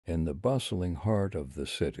In the bustling heart of the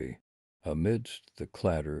city, amidst the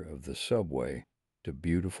clatter of the subway, the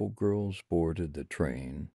beautiful girls boarded the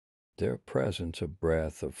train, their presence a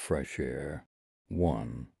breath of fresh air.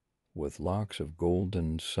 One, with locks of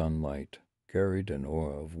golden sunlight, carried an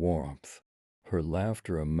aura of warmth, her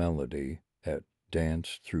laughter a melody that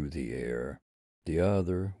danced through the air. The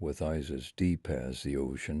other, with eyes as deep as the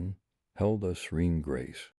ocean, held a serene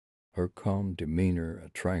grace, her calm demeanor a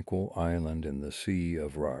tranquil island in the sea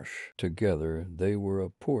of rush. Together they were a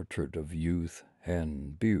portrait of youth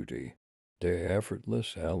and beauty, their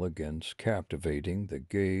effortless elegance captivating the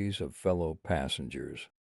gaze of fellow passengers.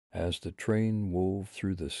 As the train wove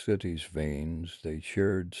through the city's veins, they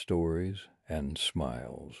shared stories and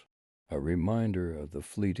smiles, a reminder of the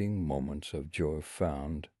fleeting moments of joy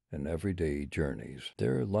found in everyday journeys.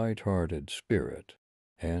 Their light-hearted spirit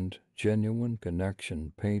and genuine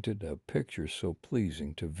connection painted a picture so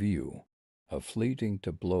pleasing to view, a fleeting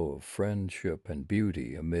tableau of friendship and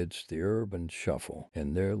beauty amidst the urban shuffle.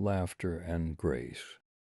 In their laughter and grace,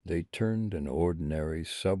 they turned an ordinary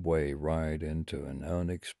subway ride into an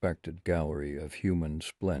unexpected gallery of human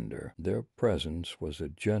splendor. Their presence was a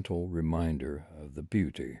gentle reminder of the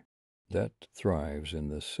beauty that thrives in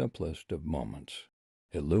the simplest of moments,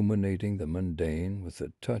 illuminating the mundane with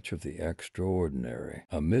a touch of the extraordinary.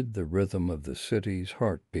 Amid the rhythm of the city's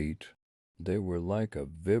heartbeat, they were like a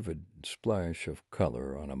vivid splash of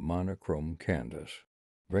color on a monochrome canvas,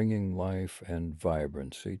 bringing life and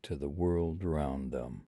vibrancy to the world around them.